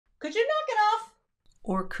Could you knock it off?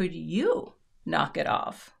 Or could you knock it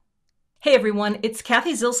off? Hey everyone, it's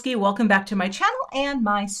Cathy Zielske. Welcome back to my channel and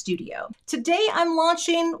my studio. Today I'm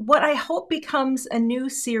launching what I hope becomes a new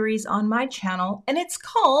series on my channel, and it's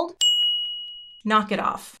called Knock It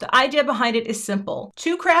Off. The idea behind it is simple.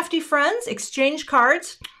 Two crafty friends exchange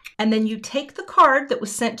cards, and then you take the card that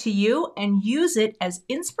was sent to you and use it as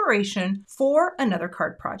inspiration for another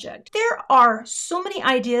card project. There are so many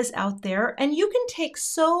ideas out there, and you can take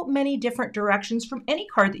so many different directions from any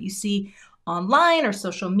card that you see online or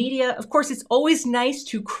social media. Of course, it's always nice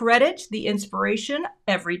to credit the inspiration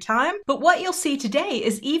every time, but what you'll see today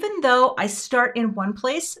is even though I start in one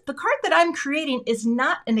place, the card that I'm creating is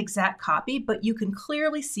not an exact copy, but you can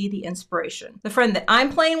clearly see the inspiration. The friend that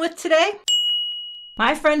I'm playing with today,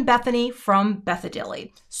 my friend Bethany from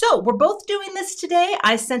Bethadilly. So we're both doing this today.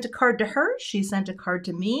 I sent a card to her, she sent a card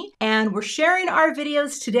to me, and we're sharing our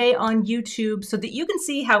videos today on YouTube so that you can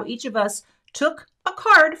see how each of us took a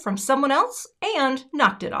card from someone else and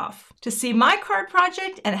knocked it off. To see my card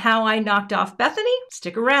project and how I knocked off Bethany,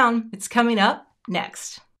 stick around. It's coming up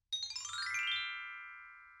next.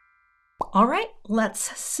 All right,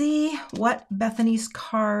 let's see what Bethany's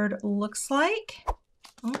card looks like.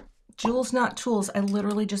 Oh, jewels, not tools. I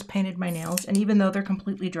literally just painted my nails, and even though they're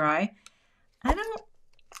completely dry, I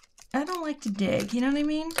don't like to dig, you know what I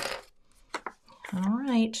mean? All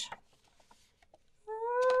right.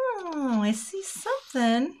 Oh, I see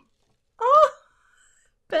something. Oh,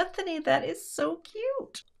 Bethany, that is so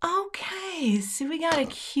cute. Okay, so we got a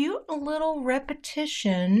cute little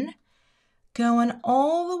repetition going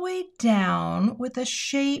all the way down with a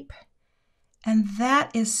shape. And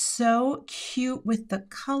that is so cute with the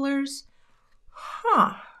colors.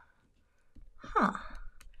 Huh.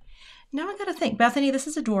 Now I gotta think, Bethany, this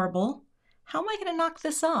is adorable. How am I gonna knock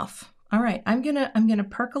this off? All right, I'm gonna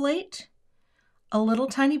percolate a little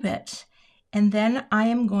tiny bit, and then I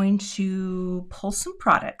am going to pull some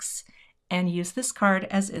products and use this card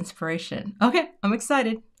as inspiration. Okay, I'm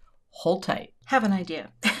excited. Hold tight. Have an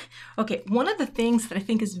idea. Okay, one of the things that I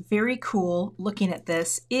think is very cool looking at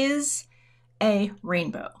this is a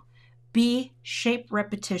rainbow. B, shape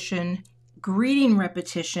repetition, greeting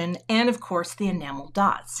repetition, and of course the enamel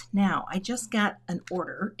dots. Now, I just got an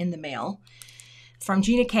order in the mail from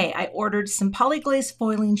Gina K. I ordered some Poly-Glaze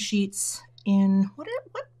foiling sheets in what?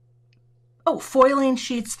 Oh, foiling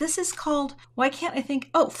sheets. This is called, why can't I think?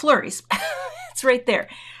 Oh, Flurries. It's right there.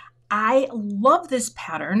 I love this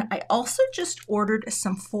pattern. I also just ordered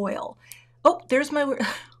some foil. Oh, there's my word.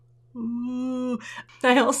 Ooh,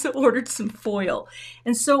 I also ordered some foil.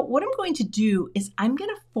 And so what I'm going to do is I'm going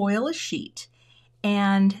to foil a sheet,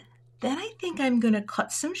 and then I think I'm going to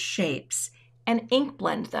cut some shapes and ink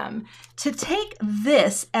blend them to take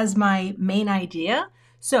this as my main idea.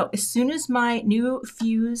 So as soon as my new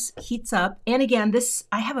fuse heats up, and again,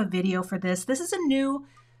 I have a video for this. This is a new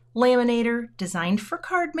laminator designed for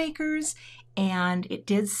card makers, and it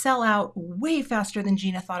did sell out way faster than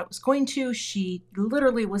Gina thought it was going to. She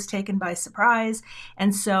literally was taken by surprise.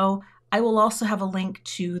 And so I will also have a link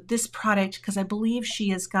to this product because I believe she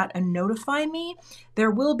has got a notify me.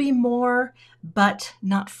 There will be more, but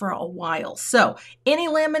not for a while. So any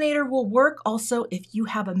laminator will work. Also, if you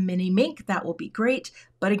have a mini mink, that will be great.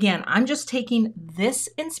 But again, I'm just taking this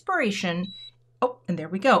inspiration, oh, and there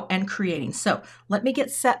we go, and creating. So let me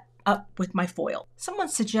get set up with my foil. Someone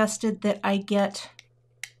suggested that I get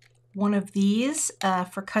one of these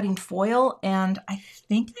for cutting foil, and I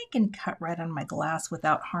think I can cut right on my glass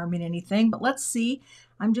without harming anything, but let's see.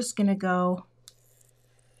 I'm just gonna go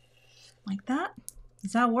like that.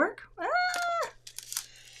 Does that work?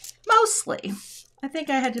 Mostly. I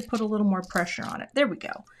think I had to put a little more pressure on it. There we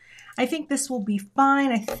go. I think this will be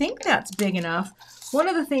fine. I think that's big enough. One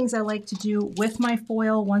of the things I like to do with my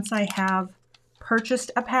foil, once I have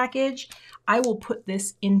purchased a package, I will put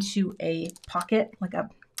this into a pocket, like a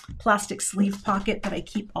plastic sleeve pocket that I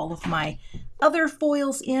keep all of my other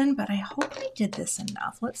foils in, but I hope I did this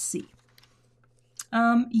enough. Let's see.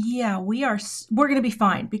 Yeah, we're going to be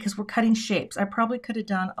fine because we're cutting shapes. I probably could have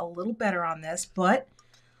done a little better on this, but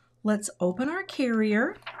let's open our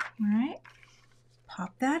carrier. All right,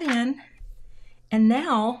 pop that in, and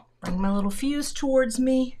now bring my little fuse towards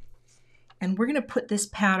me, and we're going to put this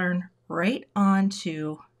pattern right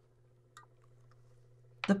onto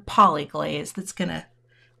the Poly-Glaze that's gonna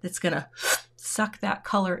suck that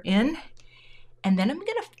color in. And then I'm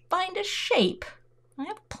gonna find a shape. I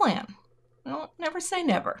have a plan. I don't never say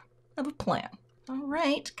never. I have a plan. All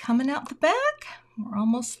right, coming out the back. We're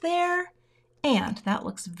almost there. And that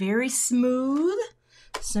looks very smooth.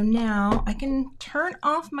 So now I can turn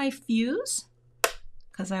off my fuse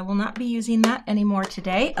because I will not be using that anymore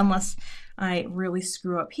today unless I really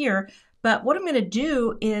screw up here. But what I'm going to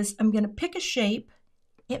do is I'm going to pick a shape.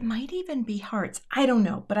 It might even be hearts. I don't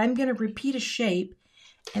know, but I'm going to repeat a shape.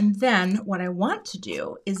 And then what I want to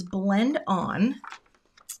do is blend on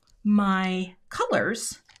my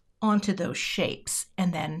colors onto those shapes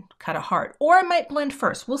and then cut a heart. Or I might blend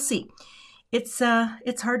first. We'll see. It's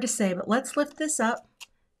hard to say, but let's lift this up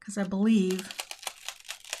because I believe,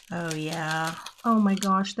 oh yeah, oh my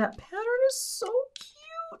gosh, that pattern is so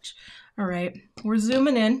cute. All right, we're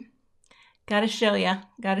zooming in. Gotta show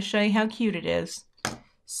you how cute it is.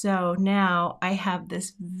 So now I have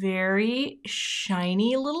this very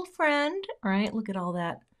shiny little friend, all right? Look at all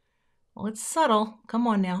that. Well, it's subtle. Come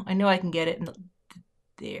on now. I know I can get it.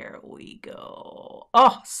 There we go.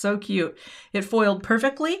 Oh, so cute. It foiled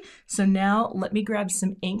perfectly. So now let me grab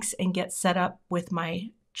some inks and get set up with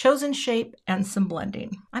my chosen shape and some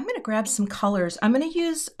blending. I'm going to grab some colors. I'm going to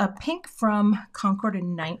use a pink from Concord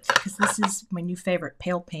and Ninth because this is my new favorite,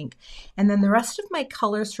 pale pink. And then the rest of my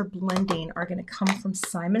colors for blending are going to come from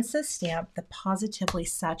Simon Says Stamp, the Positively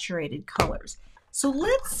Saturated colors. So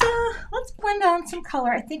let's blend on some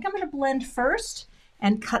color. I think I'm going to blend first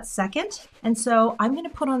and cut second. And so I'm going to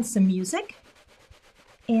put on some music.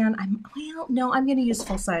 And I'm going to use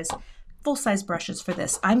full-size brushes for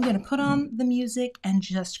this. I'm going to put on the music and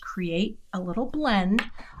just create a little blend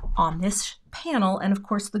on this panel. And of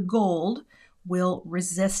course the gold will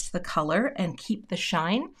resist the color and keep the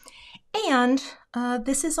shine. And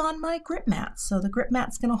this is on my grip mat. So the grip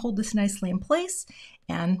mat's going to hold this nicely in place,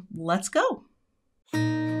 and let's go.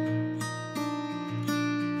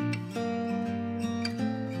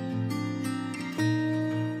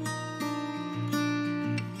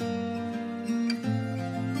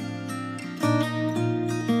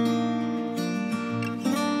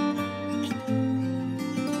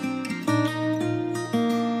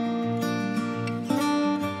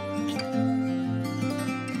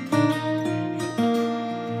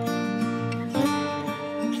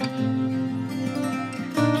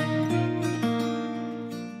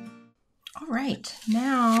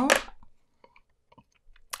 Now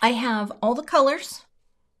I have all the colors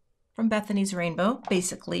from Bethany's Rainbow,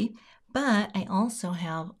 basically, but I also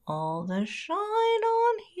have all the shine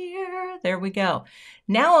on here. There we go.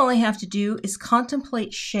 Now all I have to do is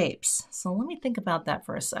contemplate shapes. So let me think about that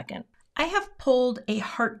for a second. I have pulled a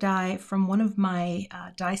heart die from one of my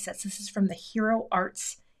die sets. This is from the Hero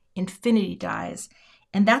Arts Infinity dies,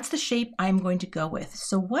 and that's the shape I'm going to go with.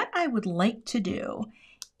 So what I would like to do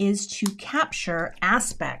is to capture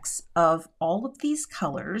aspects of all of these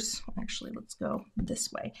colors. Actually, let's go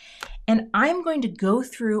this way. And I'm going to go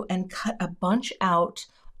through and cut a bunch out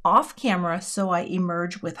off camera so I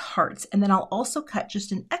emerge with hearts. And then I'll also cut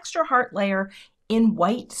just an extra heart layer in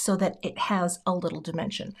white so that it has a little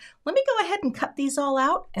dimension. Let me go ahead and cut these all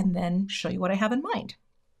out and then show you what I have in mind.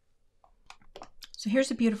 So here's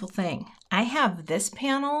a beautiful thing. I have this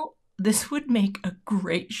panel. This would make a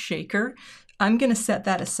great shaker. I'm going to set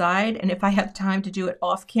that aside, and if I have time to do it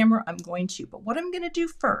off camera, I'm going to. But what I'm going to do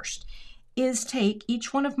first is take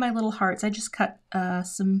each one of my little hearts. I just cut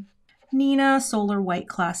some Nina Solar White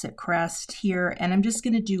Classic Crest here, and I'm just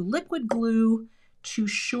going to do liquid glue to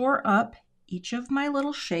shore up each of my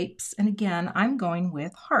little shapes. And again, I'm going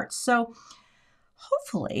with hearts. So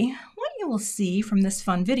hopefully what you will see from this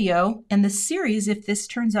fun video and this series, if this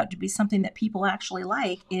turns out to be something that people actually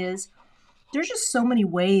like, is there's just so many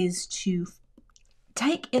ways to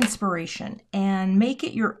take inspiration and make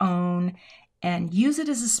it your own and use it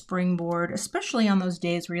as a springboard, especially on those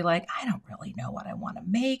days where you're like, I don't really know what I want to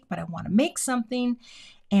make, but I want to make something.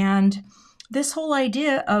 And this whole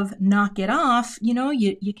idea of knock it off, you know,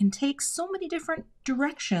 you can take so many different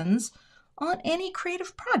directions on any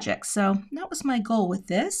creative project. So that was my goal with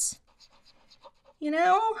this, you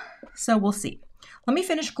know, so we'll see. Let me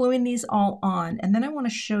finish gluing these all on, and then I want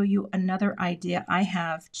to show you another idea I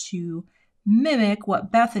have to mimic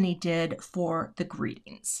what Bethany did for the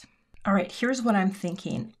greetings. All right, here's what I'm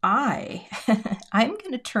thinking. I'm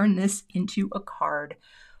going to turn this into a card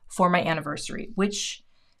for my anniversary, which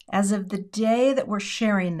as of the day that we're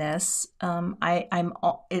sharing this,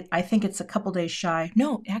 I think it's a couple days shy.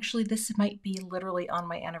 No, actually, this might be literally on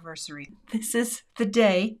my anniversary. This is the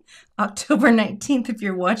day, October 19th, if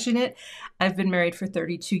you're watching it. I've been married for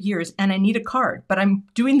 32 years, and I need a card, but I'm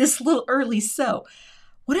doing this a little early, so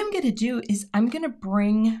what I'm going to do is I'm going to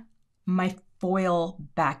bring my foil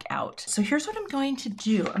back out. So here's what I'm going to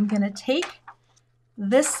do. I'm going to take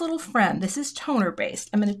this little friend. This is toner based.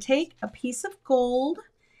 I'm going to take a piece of gold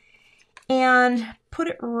and put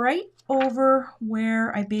it right over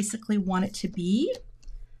where I basically want it to be.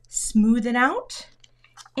 Smooth it out.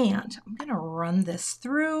 And I'm gonna run this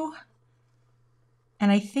through.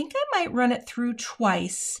 And I think I might run it through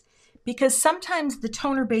twice because sometimes the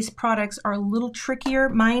toner-based products are a little trickier.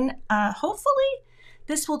 Mine, hopefully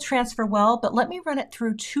this will transfer well, but let me run it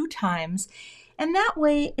through 2 times. And that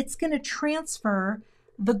way it's gonna transfer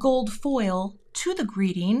the gold foil to the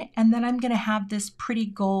greeting, and then I'm gonna have this pretty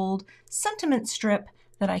gold sentiment strip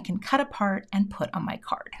that I can cut apart and put on my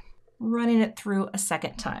card. Running it through a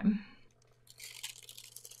second time.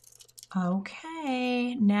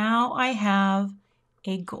 Okay, now I have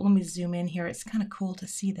a gold. Let me zoom in here. It's kind of cool to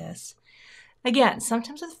see this. Again,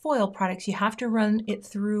 sometimes with foil products, you have to run it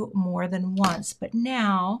through more than once, but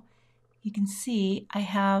now you can see I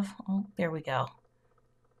have, oh, there we go,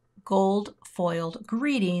 gold foiled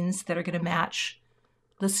greetings that are going to match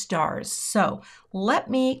the stars. So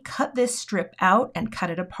let me cut this strip out and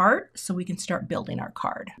cut it apart so we can start building our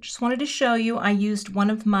card. Just wanted to show you, I used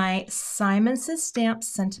one of my Simon Says Stamp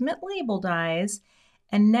sentiment label dies,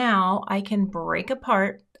 and now I can break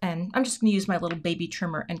apart, and I'm just gonna use my little baby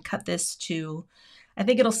trimmer and cut this to, I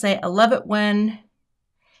think it'll say, I love it when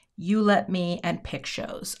you let me and pick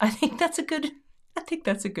shows. I think that's a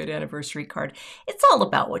good anniversary card. It's all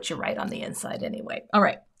about what you write on the inside anyway. All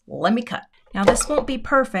right, let me cut. Now this won't be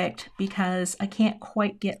perfect because I can't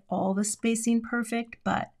quite get all the spacing perfect,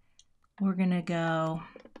 but we're gonna go,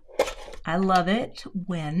 I love it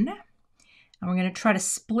when, and we're gonna try to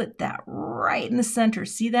split that right in the center.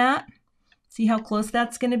 See that? See how close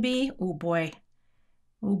that's gonna be? Oh boy,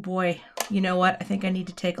 oh boy. You know what? I think I need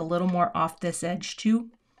to take a little more off this edge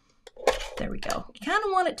too. There we go. You kind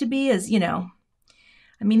of want it to be as, you know,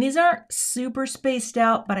 I mean, these aren't super spaced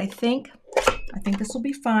out, but I think this will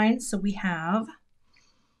be fine. So we have,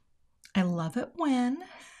 I love it when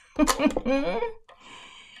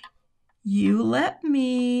you let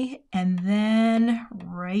me, and then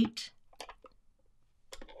right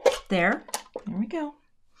there we go.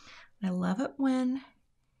 I love it when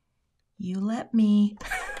you let me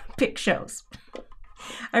pick shows.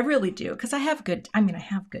 I really do, because I have good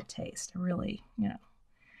taste. I really, you know.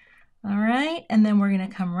 All right, and then we're gonna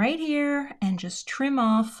come right here and just trim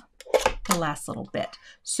off the last little bit.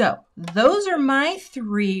 So those are my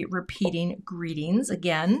 3 repeating greetings,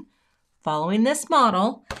 again, following this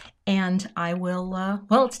model, and I will,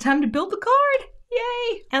 well, it's time to build the card.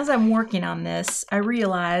 Yay! As I'm working on this, I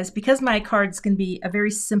realize because my card's gonna be a very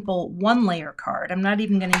simple 1-layer card, I'm not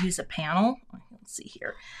even gonna use a panel. Let's see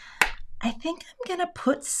here. I think I'm gonna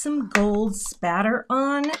put some gold spatter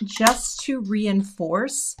on just to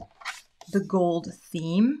reinforce the gold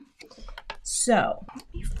theme. So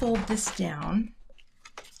let me fold this down.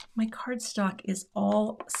 My cardstock is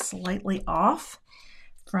all slightly off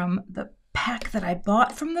from the pack that I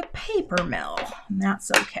bought from the paper mill, and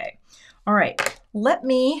that's okay. All right, let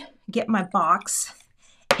me get my box,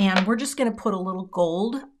 and we're just gonna put a little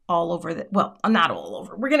gold all over the, well, not all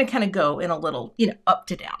over. We're gonna kind of go in a little, you know, up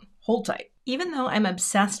to down. Hold tight. Even though I'm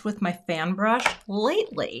obsessed with my fan brush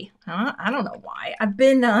lately, I don't know why, I've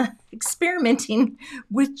been experimenting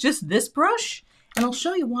with just this brush, and I'll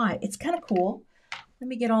show you why. It's kind of cool. Let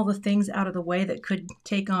me get all the things out of the way that could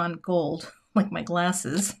take on gold, like my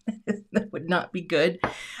glasses. That would not be good.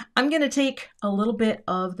 I'm going to take a little bit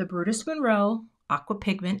of the Brutus Monroe Aqua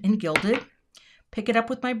Pigment in Gilded, pick it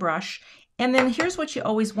up with my brush, and then here's what you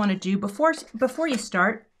always want to do before you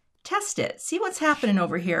start. Test it. See what's happening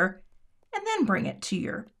over here, and then bring it to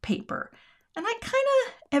your paper. And I kind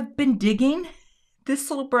of have been digging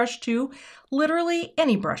this little brush too. Literally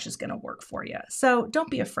any brush is going to work for you. So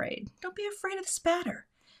don't be afraid. Don't be afraid of the spatter.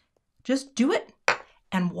 Just do it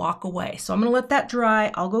and walk away. So I'm going to let that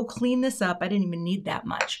dry. I'll go clean this up. I didn't even need that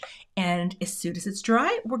much. And as soon as it's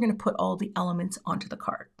dry, we're going to put all the elements onto the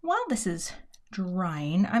card. While this is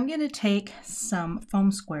drying, I'm going to take some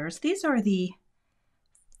foam squares. These are the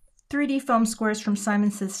 3D foam squares from Simon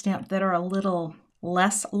Says Stamp that are a little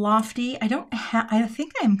less lofty. I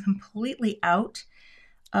think I'm completely out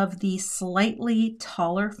of the slightly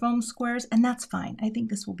taller foam squares, and that's fine. I think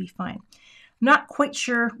this will be fine. Not quite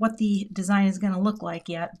sure what the design is going to look like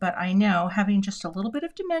yet, but I know having just a little bit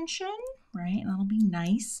of dimension, right, that'll be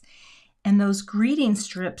nice. And those greeting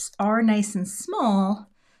strips are nice and small,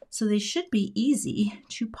 so they should be easy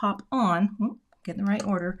to pop on, get in the right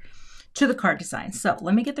order, to the card design. So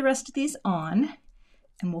let me get the rest of these on,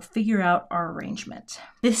 and we'll figure out our arrangement.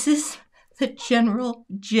 This is the general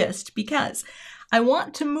gist, because I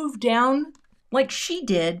want to move down like she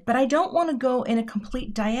did, but I don't want to go in a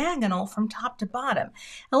complete diagonal from top to bottom.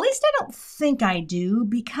 At least I don't think I do,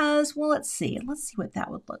 because, well, let's see what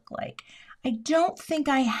that would look like. I don't think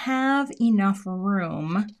I have enough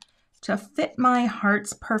room to fit my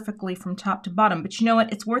hearts perfectly from top to bottom. But you know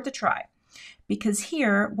what? It's worth a try. Because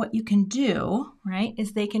here, what you can do, right,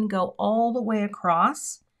 is they can go all the way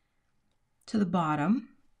across to the bottom,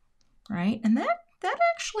 right? And that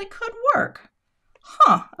actually could work.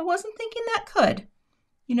 Huh, I wasn't thinking that could.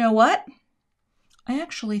 You know what? I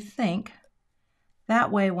actually think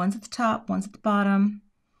that way, one's at the top, one's at the bottom.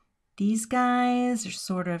 These guys are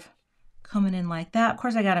sort of coming in like that. Of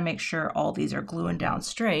course, I got to make sure all these are gluing down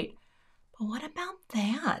straight. But what about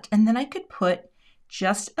that? And then I could put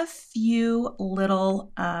just a few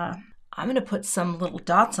little, I'm going to put some little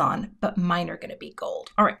dots on, but mine are going to be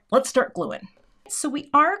gold. All right, let's start gluing. So we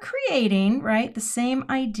are creating, right, the same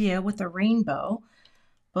idea with a rainbow,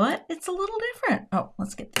 but it's a little different. Oh,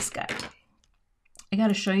 let's get this guy. I got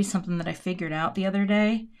to show you something that I figured out the other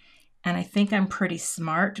day, and I think I'm pretty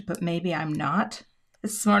smart, but maybe I'm not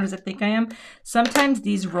as smart as I think I am. Sometimes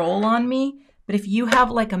these roll on me, but if you have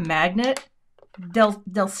like a magnet,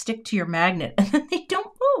 they'll stick to your magnet and then they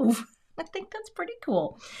don't move. I think that's pretty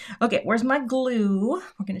cool. Okay, where's my glue?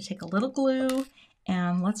 We're going to take a little glue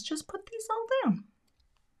and let's just put these all down.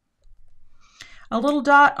 A little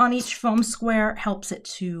dot on each foam square helps it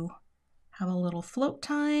to have a little float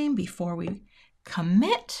time before we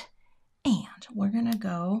commit. And we're going to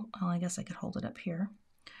go, well, I guess I could hold it up here.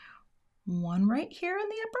 One right here in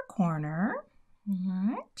the upper corner. All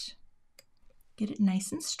right. Get it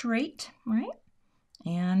nice and straight, right?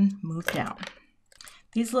 And move down.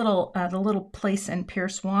 These little, the little place and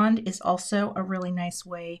pierce wand is also a really nice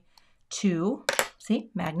way to, see,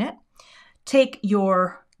 magnet. Take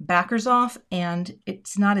your backers off, and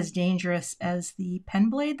it's not as dangerous as the pen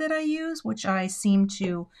blade that I use, which I seem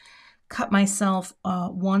to cut myself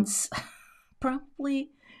once, probably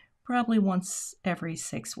once every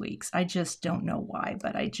 6 weeks. I just don't know why,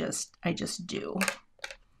 but I just do.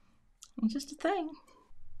 It's just a thing.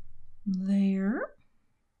 There.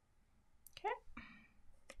 Okay.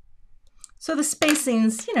 So the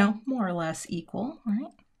spacing's, you know, more or less equal,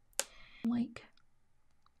 right? Like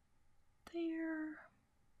there.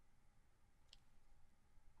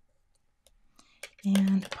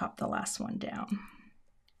 And pop the last one down.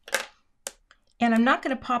 And I'm not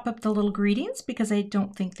going to pop up the little greetings because I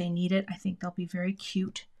don't think they need it. I think they'll be very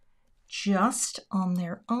cute just on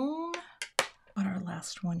their own. But our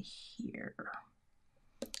last one here.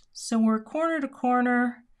 So we're corner to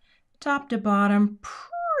corner, top to bottom,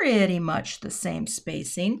 pretty much the same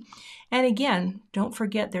spacing. And again, don't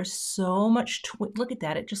forget there's so much, look at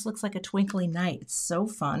that, it just looks like a twinkly night. It's so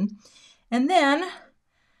fun. And then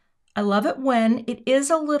I love it when it is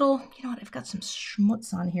a little, you know what, I've got some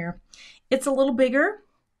schmutz on here. It's a little bigger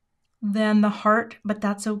than the heart, but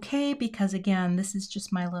that's okay because again, this is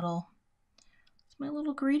just my little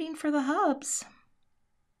greeting for the hubs.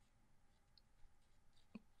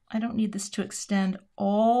 I don't need this to extend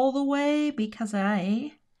all the way because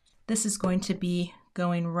this is going to be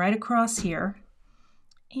going right across here.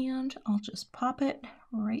 And I'll just pop it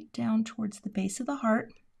right down towards the base of the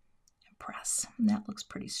heart and press. And that looks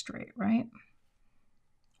pretty straight, right?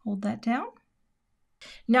 Hold that down.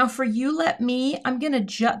 Now for You Let Me, I'm going to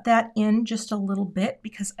jut that in just a little bit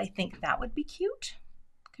because I think that would be cute.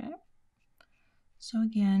 Okay. So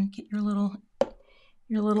again, get your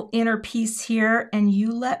little inner piece here, and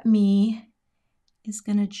You Let Me is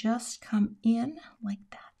going to just come in like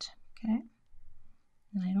that, okay?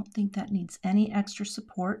 And I don't think that needs any extra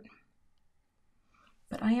support,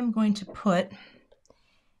 but I am going to put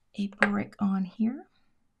a brick on here,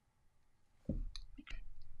 like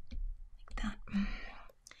that.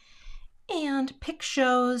 And Pick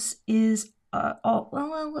Shows is,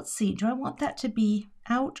 well, let's see, do I want that to be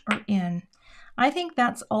out or in? I think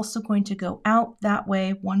that's also going to go out. That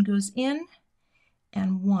way one goes in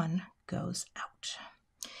and one goes out.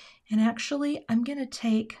 And actually, I'm going to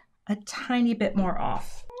take a tiny bit more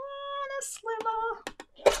off. And a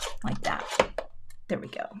sliver, like that. There we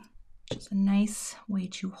go. Just a nice way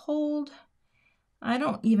to hold. I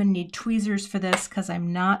don't even need tweezers for this because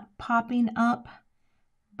I'm not popping up.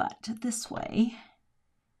 But this way,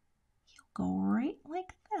 you'll go right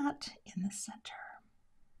like that in the center.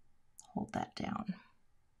 Hold that down.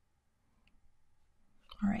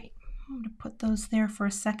 All right, I'm going to put those there for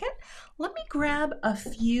a second. Let me grab a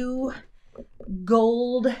few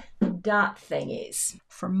gold dot thingies.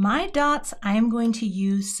 For my dots, I am going to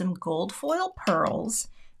use some gold foil pearls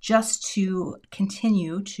just to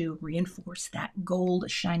continue to reinforce that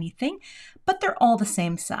gold shiny thing, but they're all the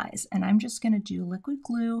same size. And I'm just going to do liquid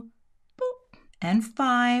glue, boop, and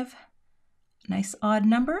 5, nice odd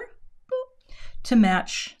number, boop, to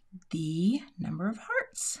match the number of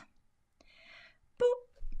hearts.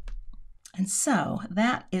 Boop. And so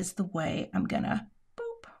that is the way I'm gonna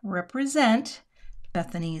represent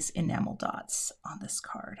Bethany's enamel dots on this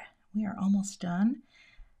card. We are almost done.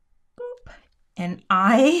 Boop. And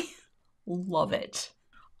I love it.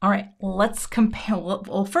 All right, let's compare.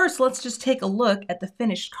 Well, first, let's just take a look at the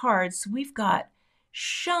finished cards. So we've got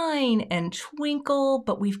shine and twinkle,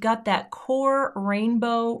 but we've got that core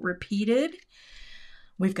rainbow repeated.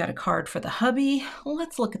 We've got a card for the hubby.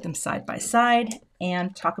 Let's look at them side by side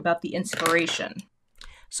and talk about the inspiration.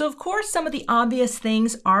 So of course, some of the obvious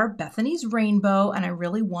things are Bethany's rainbow, and I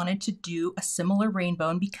really wanted to do a similar rainbow.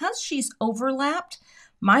 And because she's overlapped,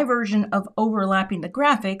 my version of overlapping the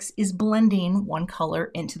graphics is blending one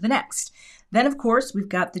color into the next. Then of course, we've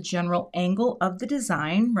got the general angle of the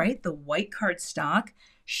design, right? The white cardstock.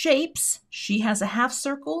 Shapes, she has a half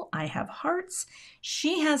circle, I have hearts.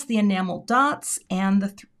 She has the enamel dots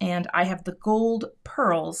and I have the gold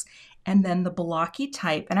pearls, and then the blocky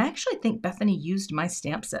type. And I actually think Bethany used my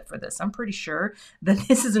stamp set for this. I'm pretty sure that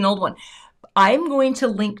this is an old one. I'm going to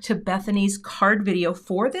link to Bethany's card video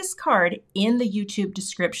for this card in the YouTube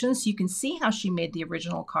description so you can see how she made the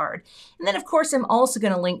original card. And then of course, I'm also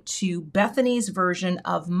going to link to Bethany's version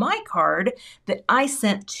of my card that I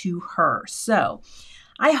sent to her. So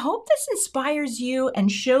I hope this inspires you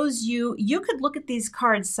and shows you, you could look at these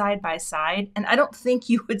cards side by side, and I don't think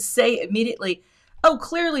you would say immediately, oh,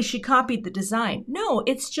 clearly she copied the design. No,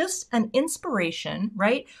 it's just an inspiration,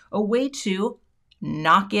 right? A way to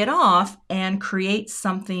knock it off and create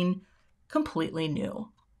something completely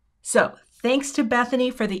new. So thanks to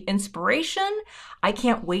Bethany for the inspiration. I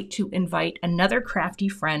can't wait to invite another crafty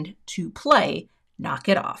friend to play Knock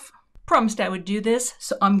It Off. Promised I would do this,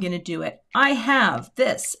 so I'm going to do it. I have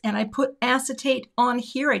this, and I put acetate on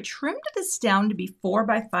here. I trimmed this down to be 4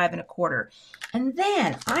 by 5 1/4. And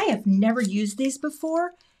then, I have never used these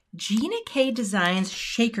before. Gina K Designs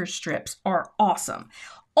shaker strips are awesome.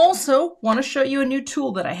 Also, want to show you a new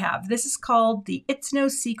tool that I have. This is called the It's No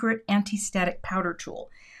Secret Anti-Static Powder Tool.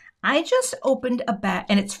 I just opened a bag,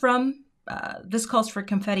 and it's from, this calls for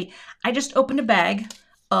confetti. I just opened a bag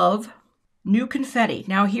of new confetti.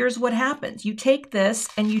 Now here's what happens. You take this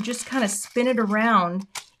and you just kind of spin it around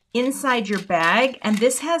inside your bag, and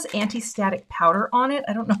this has anti-static powder on it.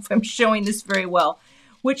 I don't know if I'm showing this very well,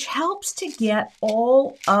 which helps to get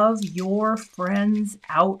all of your friends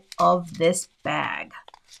out of this bag.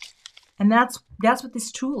 And that's what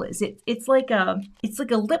this tool is. It's like a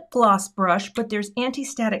lip gloss brush, but there's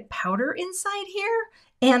anti-static powder inside here,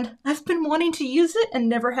 and I've been wanting to use it and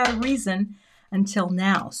never had a reason until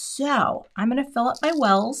now. So I'm going to fill up my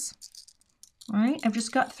wells. All right, I've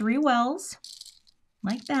just got 3 wells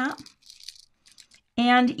like that.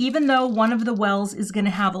 And even though one of the wells is going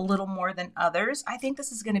to have a little more than others, I think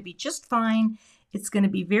this is going to be just fine. It's going to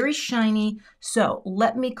be very shiny. So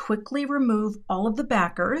let me quickly remove all of the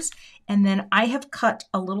backers. And then I have cut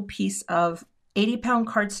a little piece of 80-pound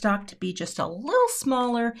cardstock to be just a little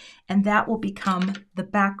smaller, and that will become the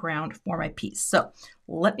background for my piece. So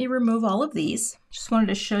let me remove all of these. Just wanted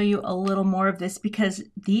to show you a little more of this because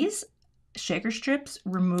these shaker strips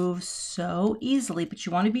remove so easily, but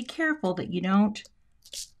you want to be careful that you don't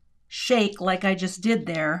shake like I just did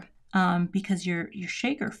there, because your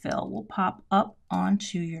shaker fill will pop up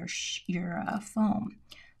onto your foam.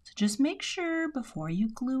 So just make sure before you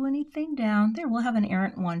glue anything down, there we'll have an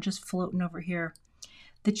errant one just floating over here,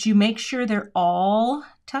 that you make sure they're all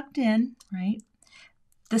tucked in, right?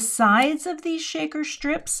 The sides of these shaker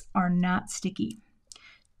strips are not sticky.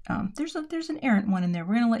 There's an errant one in there.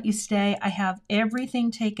 We're going to let you stay. I have everything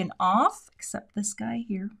taken off except this guy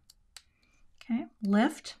here. Okay,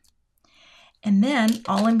 lift. And then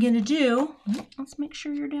all I'm going to do, let's make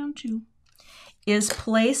sure you're down too, is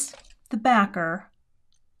place the backer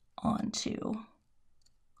onto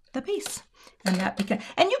the piece. And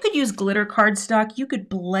you could use glitter cardstock. You could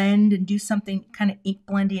blend and do something kind of ink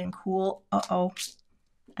blendy and cool. Uh-oh,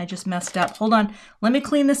 I just messed up. Hold on. Let me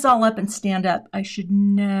clean this all up and stand up. I should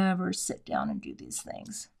never sit down and do these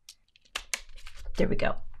things. There we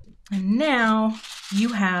go. And now you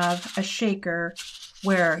have a shaker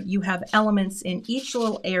where you have elements in each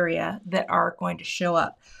little area that are going to show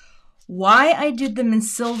up. Why I did them in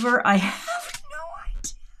silver, I have no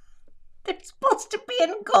idea. They're supposed to be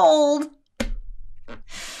in gold.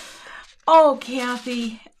 Oh,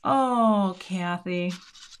 Cathy. Oh, Cathy.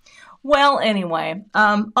 Well, anyway,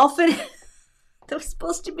 I'll finish. They're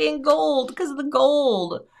supposed to be in gold because of the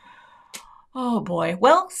gold. Oh, boy.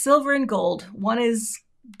 Well, silver and gold. One is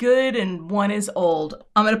good and one is old.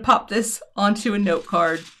 I'm going to pop this onto a note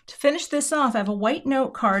card. To finish this off, I have a white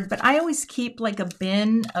note card, but I always keep like a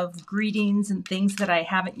bin of greetings and things that I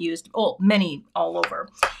haven't used. Oh, many all over.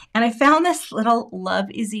 And I found this little Love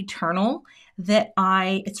is Eternal that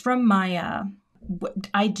it's from my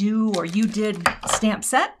I Do or You Did stamp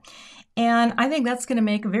set. And I think that's going to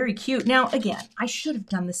make very cute. Now, again, I should have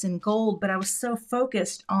done this in gold, but I was so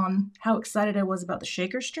focused on how excited I was about the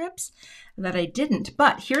shaker strips that I didn't.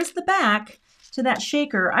 But here's the back to that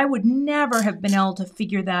shaker. I would never have been able to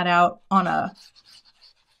figure that out on a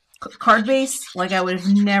card base. Like, I would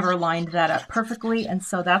have never lined that up perfectly. And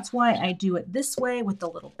so that's why I do it this way with the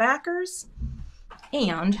little backers.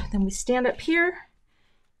 And then we stand up here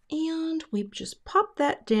and we just pop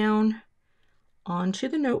that down onto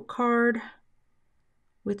the note card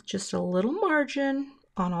with just a little margin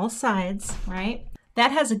on all sides, right?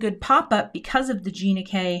 That has a good pop-up because of the Gina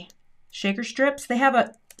K shaker strips. They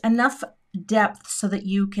have enough depth so that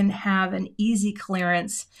you can have an easy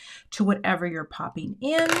clearance to whatever you're popping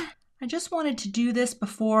in. I just wanted to do this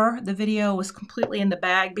before the video was completely in the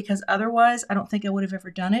bag because otherwise I don't think I would have ever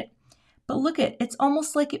done it. But look it's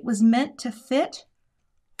almost like it was meant to fit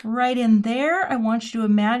right in there. I want you to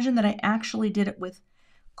imagine that I actually did it with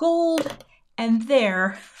gold, and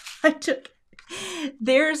there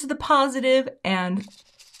there's the positive and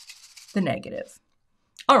the negative.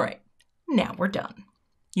 All right, now we're done.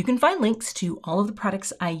 You can find links to all of the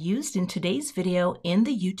products I used in today's video in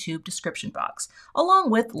the YouTube description box, along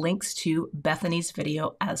with links to Bethany's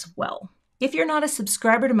video as well. If you're not a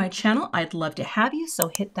subscriber to my channel, I'd love to have you, so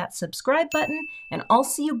hit that subscribe button, and I'll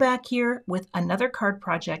see you back here with another card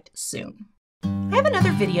project soon. I have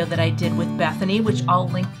another video that I did with Bethany, which I'll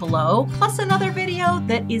link below, plus another video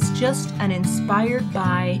that is just an inspired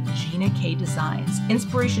by Gina K designs.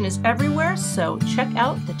 Inspiration is everywhere, so check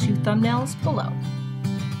out the 2 thumbnails below.